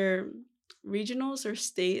either regionals or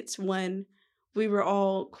states when we were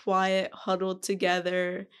all quiet, huddled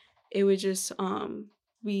together. It was just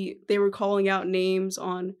they were calling out names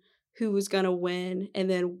on who was gonna win, and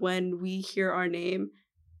then when we hear our name,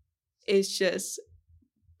 it's just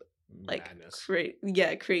like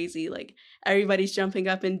crazy. Like everybody's jumping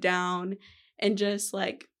up and down, and just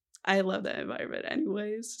like I love that environment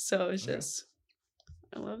anyways. So it's just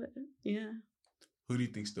I love it. Yeah. Who do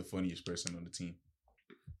you think's the funniest person on the team?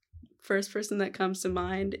 First person that comes to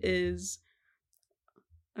mind is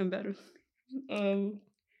I'm better.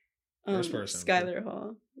 First person. Skylar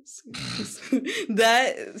Hall.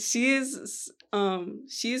 That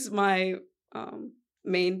she's my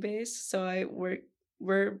main base. So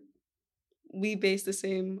we base the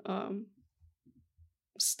same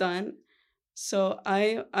stunt. So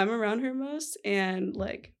I'm around her most, and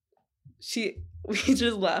like we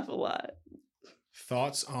just laugh a lot.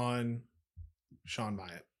 Thoughts on Sean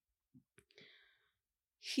Myatt?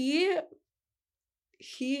 He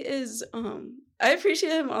is I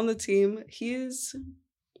appreciate him on the team. He is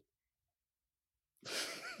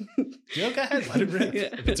Go ahead, let it rip. Yeah.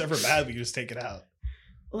 If it's ever bad, we can just take it out.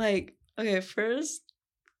 Like, okay, first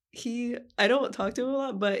I don't talk to him a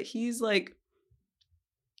lot, but he's like,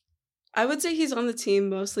 I would say he's on the team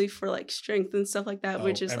mostly for like strength and stuff like that,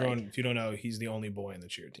 which is everyone, like, if you don't know, he's the only boy in the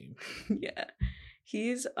cheer team. Yeah.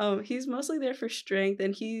 He's mostly there for strength,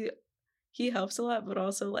 and he helps a lot, but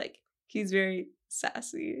also like he's very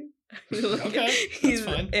sassy. Like, okay, that's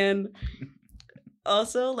fine. And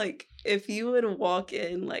also like if you would walk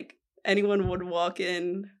in, like anyone would walk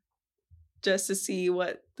in just to see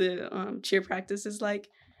what the cheer practice is like,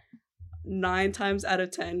 9 times out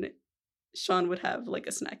of 10 Sean would have like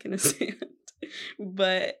a snack in his hand.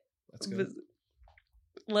 But that's good.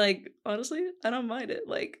 Like honestly, I don't mind it.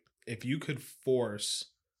 Like if you could force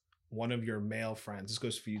one of your male friends, this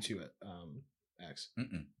goes for you too, X.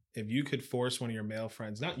 If you could force one of your male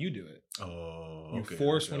friends, not you do it. Oh, you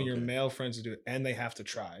force one of your male friends to do it, and they have to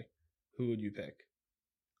try. Who would you pick?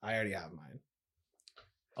 I already have mine.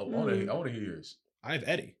 I want to hear yours. I have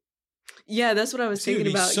Eddie. Yeah, that's what I was thinking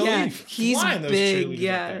about. Yeah, he's big.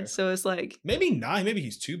 Yeah, so it's like maybe 9. Maybe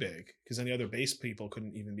he's too big because then the other base people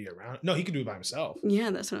couldn't even be around. No, he could do it by himself.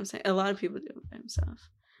 Yeah, that's what I'm saying. A lot of people do it by himself.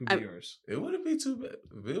 Who'd be yours? It wouldn't be too bad.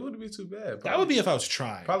 Probably. That would be if I was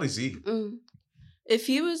trying. Probably Z. If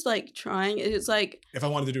he was like trying, it's like if I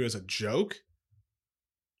wanted to do it as a joke,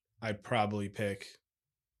 I'd probably pick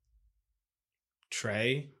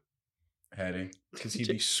Trey. Hattie. Because he'd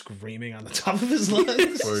be screaming on the top of his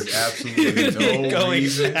lungs. For absolutely no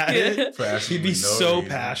reason. He'd be so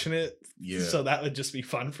passionate. Yeah. So that would just be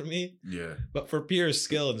fun for me. Yeah. But for pure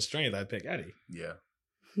skill and strength, I'd pick Eddie. Yeah.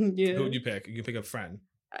 Yeah. Who would you pick? You can pick a friend.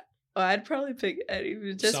 I'd probably pick Eddie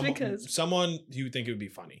because someone you would think it would be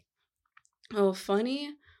funny. Oh,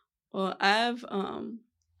 funny? Well, I have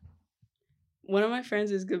one of my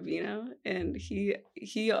friends is Gabino, and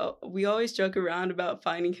we always joke around about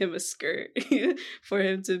finding him a skirt for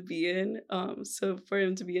him to be in. So for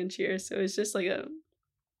him to be in cheer. So it's just like a.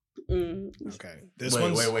 Okay.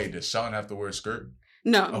 Wait. Does Sean have to wear a skirt?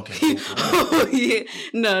 No. Okay. Cool. Yeah.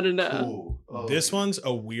 No. Cool. Oh, this one's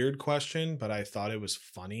a weird question, but I thought it was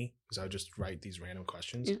funny because I would just write these random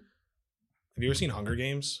questions. Yeah. Have you ever seen Hunger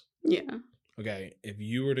Games? Yeah. Okay, if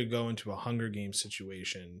you were to go into a Hunger Games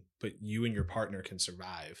situation, but you and your partner can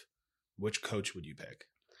survive, which coach would you pick?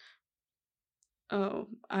 Oh,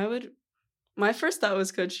 I would. My first thought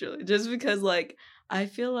was Coach Julie, just because like I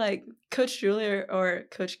feel like Coach Julie or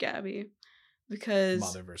Coach Gabby, because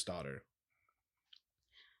mother versus daughter.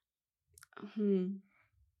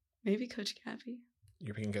 Maybe Coach Gabby.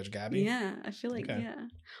 You're picking Coach Gabby? Yeah, I feel like yeah.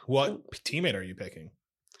 What teammate are you picking?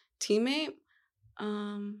 Teammate.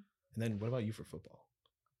 And then what about you for football?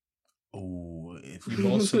 Oh, if we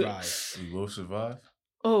both survive. We both survive?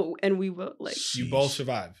 Oh, and we both like you both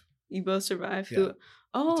survive. You both survive. Yeah. Who?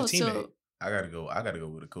 Oh, it's a teammate. so I gotta go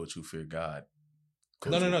with a coach who feared God.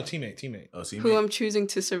 No, teammate. Oh, teammate. Who I'm choosing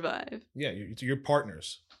to survive. Yeah, you're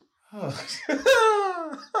partners.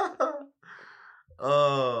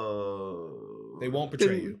 Oh. They won't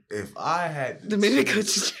betray you. If I had the maybe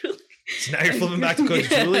Coach Julie. So now you're flipping back to Coach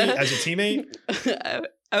Julie as a teammate?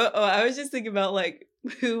 I was just thinking about like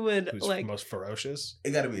who's like most ferocious.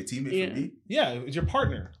 It got to be a teammate for me. Yeah, it's your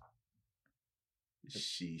partner.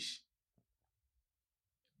 Sheesh.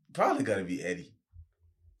 Probably got to be Eddie.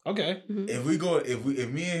 Okay. Mm-hmm. If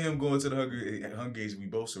me and him go into the Hunger Games, we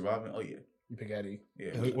both surviving. Oh yeah, you pick Eddie.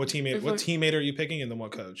 Yeah. What teammate? What teammate are you picking, and then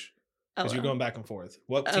what coach? Because you're going back and forth.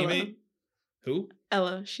 What teammate? Who?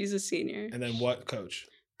 Ella. She's a senior. And then what coach?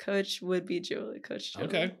 Coach would be Julie. Coach Julie.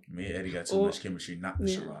 Okay. Me and Eddie got too much chemistry not to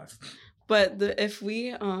survive. But if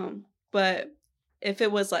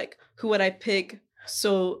it was like who would I pick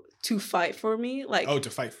to fight for me, like to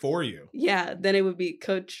fight for you. Yeah, then it would be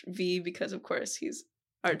Coach V because of course he's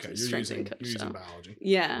our strength coach. You're using biology.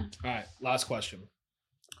 Yeah. All right. Last question.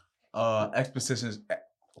 Expectations.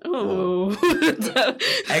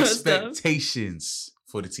 Expectations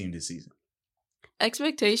for the team this season.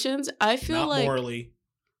 Expectations. I feel not like morally.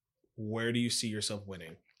 Where do you see yourself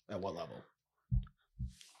winning? At what level?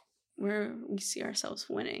 Where we see ourselves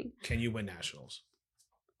winning. Can you win nationals?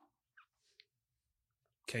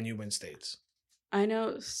 Can you win states? I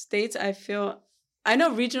know states. I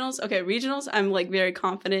know regionals. Okay, regionals. I'm like very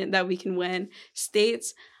confident that we can win.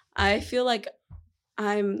 States. I feel like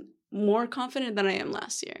I'm more confident than I am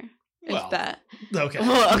last year. Well,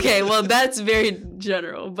 Okay. Well, that's very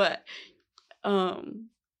general, but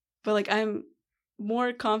like I'm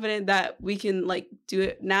more confident that we can like do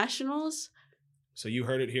it nationals. So you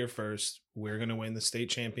heard it here first. We're gonna win the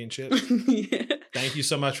state championship. Yeah. Thank you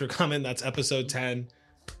so much for coming. That's episode 10.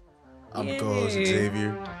 I'm co-host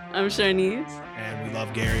Xavier. I'm Sharnice. And we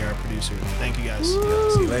love Gary, our producer. Thank you guys.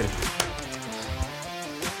 See you later.